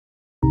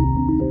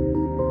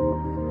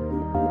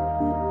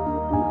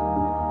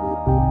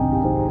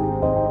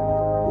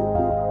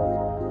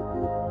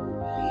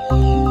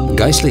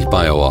GEISTLICH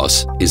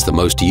Bio-Oss is the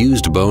most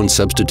used bone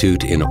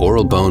substitute in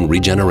oral bone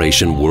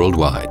regeneration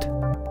worldwide.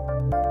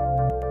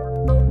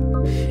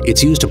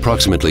 It's used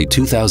approximately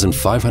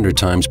 2,500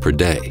 times per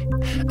day,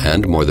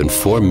 and more than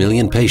 4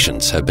 million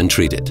patients have been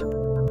treated.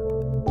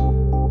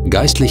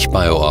 GEISTLICH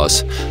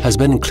Bio-Oss has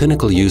been in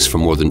clinical use for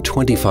more than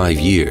 25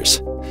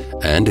 years,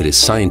 and it is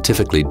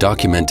scientifically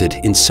documented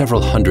in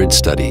several hundred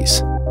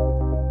studies.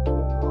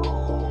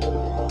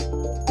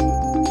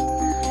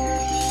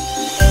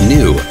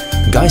 New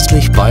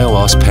GEISTLICH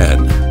Bio-Oss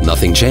pen.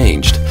 Nothing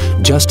changed,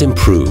 just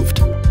improved.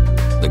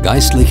 The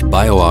GEISTLICH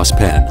Bio-Oss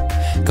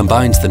pen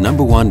combines the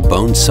 #1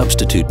 bone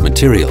substitute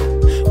material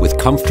with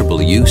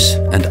comfortable use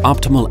and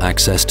optimal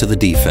access to the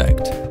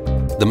defect.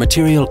 The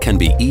material can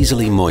be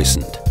easily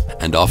moistened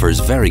and offers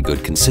very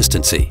good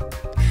consistency.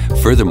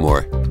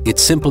 Furthermore,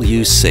 its simple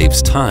use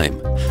saves time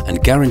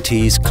and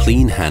guarantees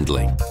clean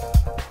handling.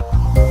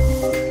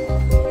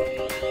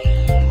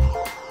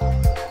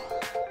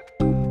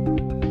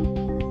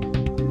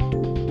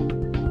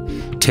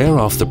 Tear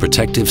off the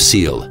protective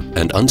seal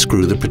and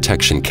unscrew the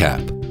protection cap.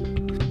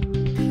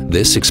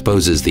 This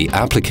exposes the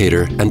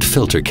applicator and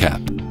filter cap.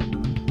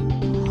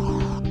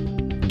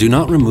 Do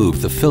not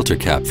remove the filter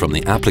cap from the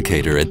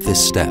applicator at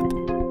this step.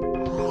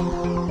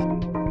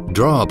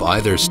 Draw up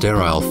either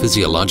sterile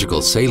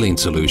physiological saline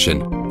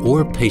solution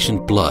or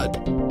patient blood.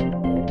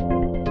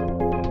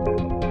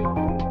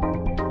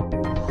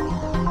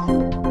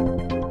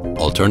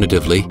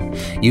 Alternatively,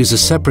 use a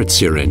separate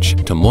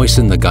syringe to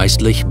moisten the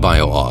GEISTLICH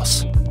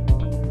Bio-Oss.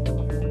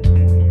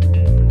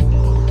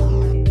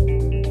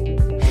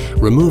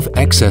 Remove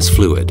excess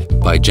fluid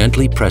by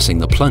gently pressing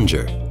the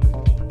plunger.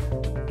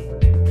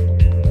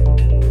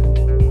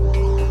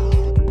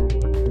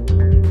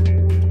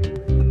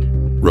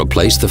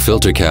 Replace the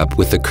filter cap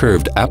with the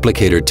curved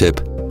applicator tip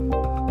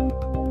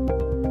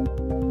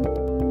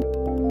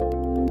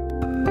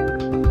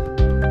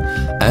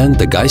and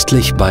the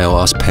GEISTLICH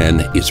Bio-Oss pen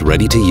is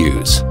ready to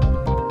use.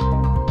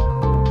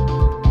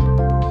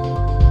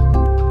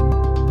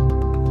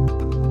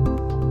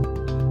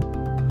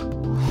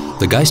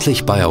 The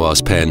GEISTLICH Bio-Oss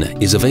pen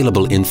is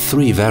available in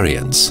 3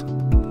 variants.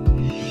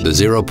 The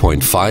 0.5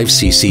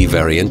 cc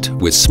variant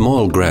with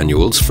small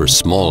granules for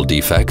small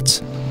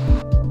defects,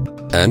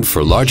 and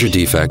for larger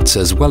defects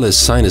as well as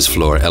sinus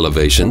floor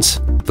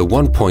elevations, the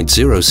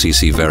 1.0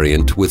 cc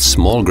variant with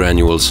small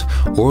granules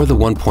or the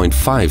 1.5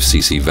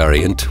 cc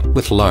variant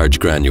with large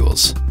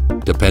granules.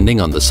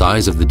 Depending on the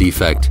size of the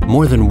defect,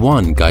 more than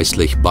one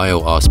GEISTLICH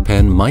Bio-Oss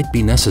pen might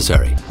be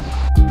necessary.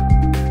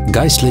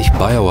 GEISTLICH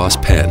Bio-Oss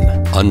pen.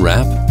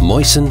 Unwrap,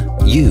 moisten,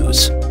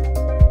 use.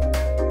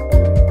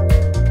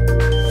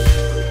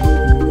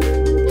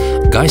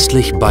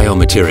 GEISTLICH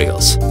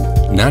Biomaterials.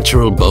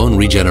 Natural bone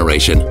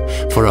regeneration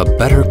for a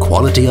better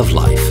quality of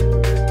life.